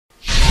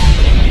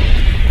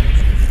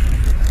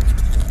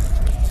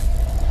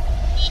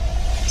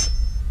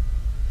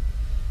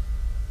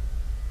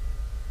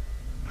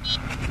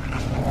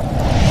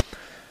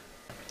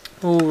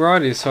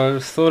Alrighty, so I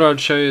thought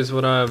I'd show you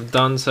what I've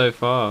done so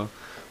far.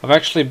 I've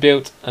actually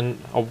built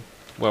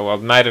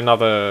I've made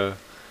another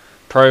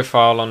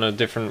profile on a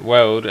different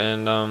world,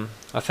 and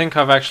I think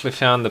I've actually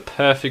found the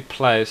perfect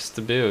place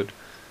to build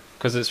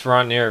because it's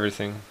right near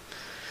everything.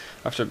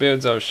 After it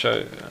builds, I'll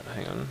show.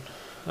 Hang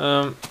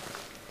on.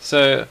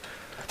 So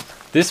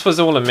this was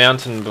all a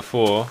mountain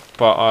before,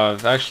 but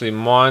I've actually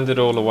mined it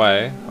all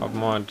away. I've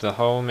mined the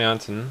whole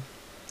mountain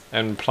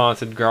and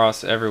planted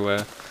grass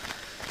everywhere.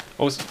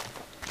 Also,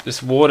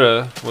 this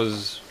water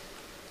was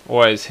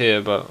always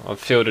here, but I've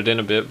filled it in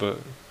a bit, but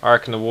I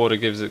reckon the water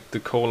gives it the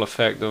cool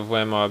effect of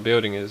where my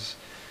building is.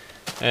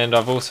 And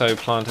I've also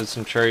planted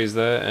some trees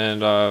there,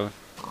 and I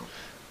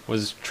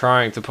was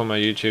trying to put my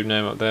YouTube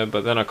name up there,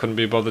 but then I couldn't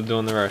be bothered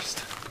doing the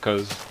rest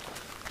because,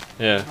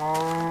 yeah,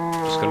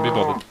 just couldn't be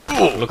bothered.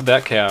 Look at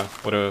that cow!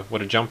 What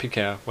a jumpy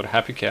cow! What a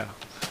happy cow!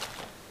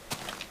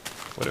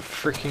 What a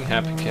freaking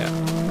happy cow!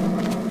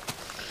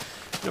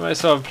 Anyway,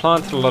 so I've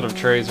planted a lot of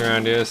trees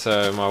around here,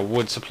 so my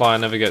wood supply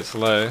never gets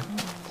low.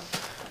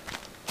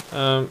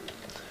 Hang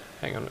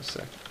on a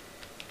sec.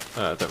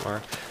 Don't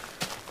worry.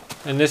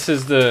 And this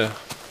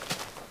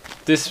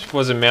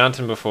was a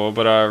mountain before,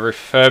 but I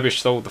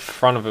refurbished all the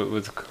front of it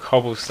with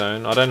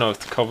cobblestone. I don't know if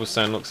the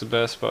cobblestone looks the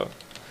best, but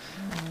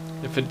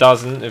if it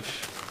doesn't,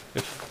 if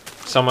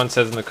someone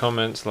says in the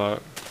comments, like,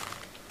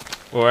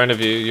 or any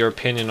of you, your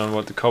opinion on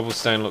what the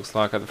cobblestone looks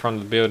like at the front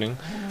of the building,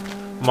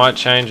 might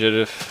change it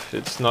if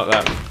it's not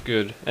that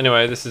good.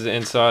 Anyway, this is the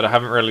inside. I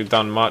haven't really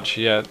done much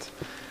yet.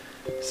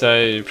 So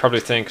you're probably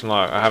thinking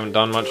like I haven't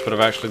done much, but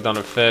I've actually done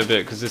a fair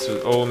bit because this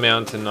was all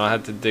mountain. I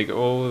had to dig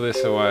all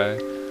this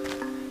away,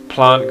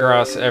 plant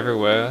grass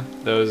everywhere.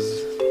 There was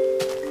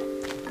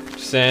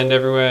sand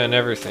everywhere and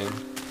everything.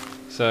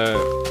 So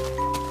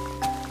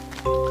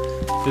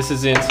this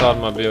is the inside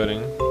of my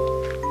building.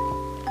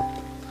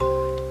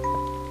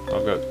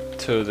 I've got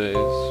two of these.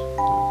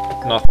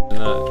 Nothing in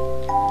that.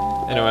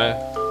 Anyway,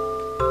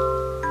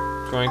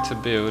 going to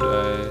build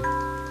a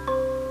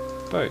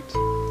boat.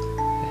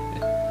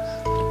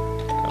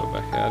 Go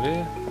back out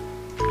here.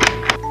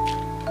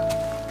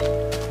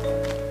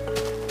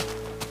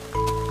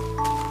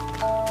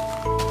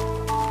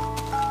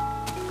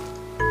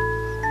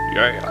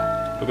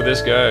 Yeah, look at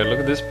this guy, look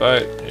at this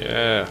boat.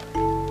 Yeah,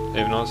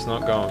 even though it's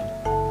not going.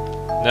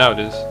 Now it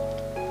is.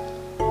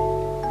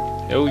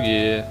 Hell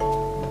yeah,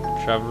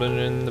 traveling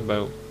in the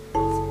boat.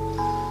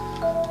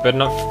 Better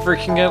not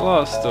freaking get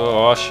lost,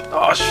 or oh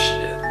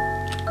shit.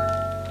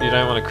 You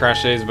don't want to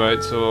crash these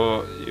boats,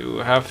 or you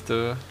have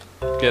to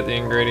get the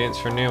ingredients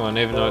for a new one,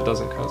 even though it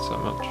doesn't cost so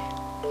much.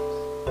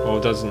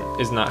 Or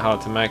isn't that hard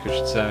to make, I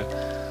should say.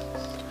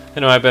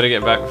 Anyway, I better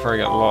get back before I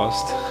get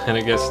lost, and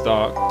it gets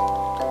dark.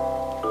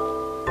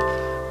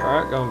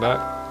 Alright, going back.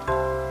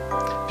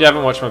 If you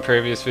haven't watched my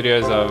previous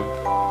videos,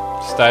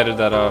 I've stated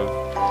that I've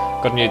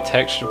got a new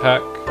texture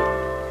pack.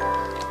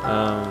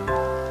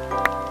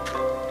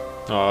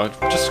 Oh,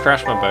 I just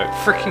crashed my boat.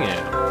 Freaking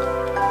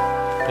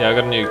out. Yeah, I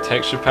got a new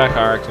texture pack.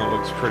 I reckon it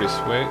looks pretty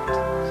sweet.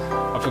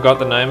 I forgot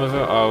the name of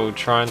it. I'll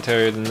try and tell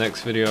you in the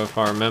next video if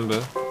I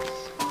remember.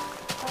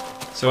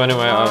 So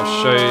anyway, I'll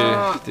show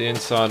you the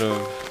inside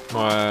of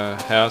my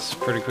house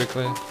pretty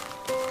quickly.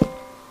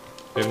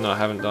 Even though I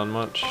haven't done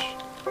much.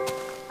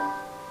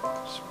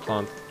 Just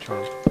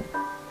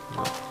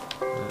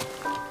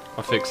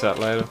I'll fix that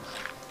later.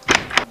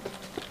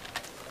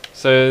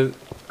 So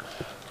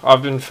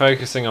I've been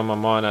focusing on my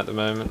mine at the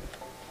moment.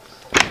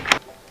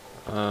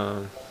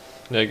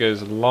 There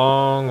goes a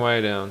long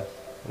way down,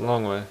 a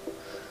long way.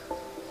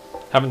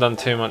 Haven't done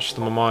too much to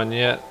my mine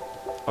yet,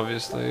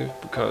 obviously,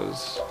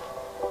 because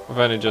I've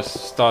only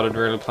just started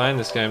really playing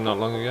this game not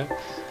long ago.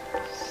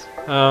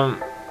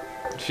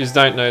 If you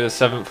don't know, the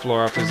 7th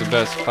floor up is the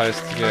best place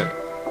to get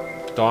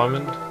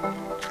diamond.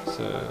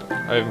 So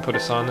I even put a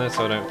sign there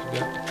so I don't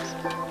forget.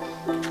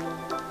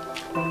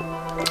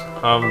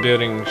 I'm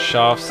building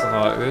shafts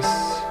like this.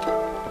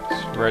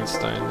 It's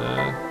redstone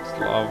there, it's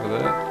lava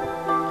there.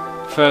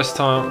 First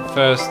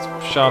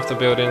shaft I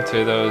built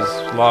into, there was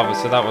lava,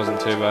 so that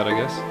wasn't too bad, I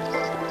guess.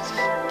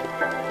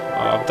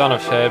 I've done a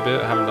fair bit,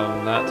 haven't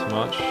done that too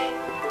much.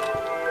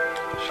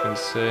 As you can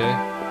see,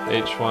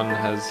 each one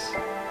has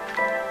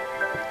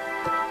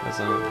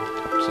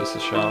just a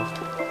shaft.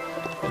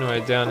 Anyway,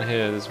 down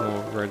here there's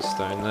more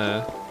redstone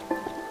there.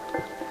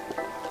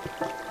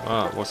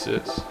 Wow, what's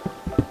this?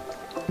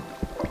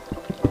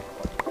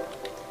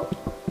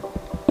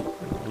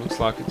 Looks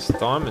like it's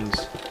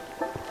diamonds.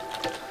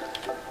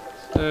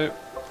 So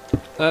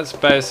that's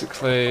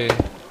basically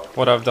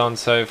what I've done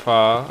so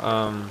far.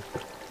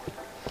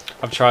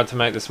 I've tried to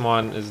make this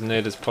mine as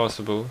neat as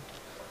possible,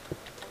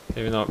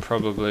 even though it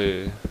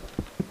probably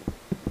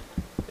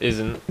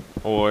isn't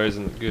or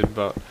isn't good,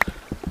 but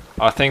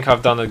I think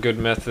I've done a good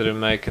method of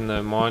making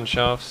the mine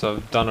shafts.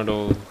 I've done it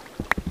all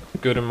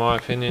good in my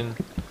opinion.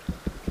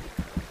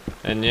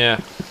 And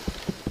yeah,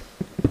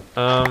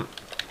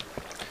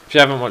 if you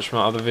haven't watched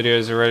my other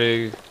videos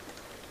already,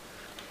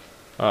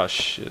 oh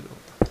shit.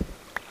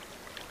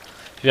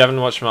 If you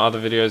haven't watched my other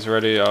videos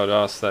already, I would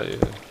ask that you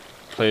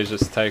please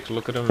just take a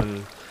look at them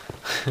and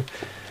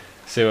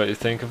See what you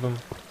think of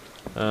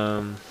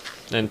them.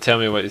 And tell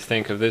me what you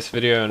think of this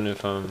video, and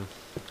if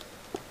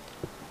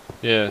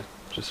yeah,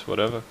 just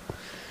whatever.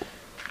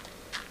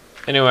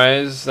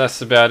 Anyways,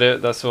 that's about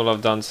it. That's all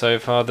I've done so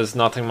far. There's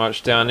nothing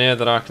much down here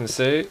that I can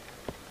see,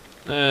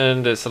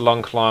 and it's a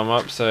long climb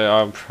up, so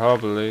I'm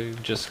probably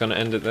just gonna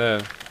end it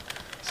there,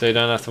 so you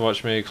don't have to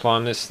watch me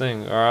climb this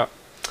thing. Alright,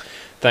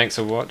 thanks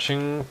for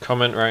watching.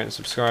 Comment, rate and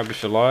subscribe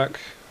if you like.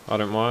 I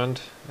don't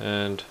mind,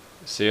 and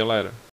see you later.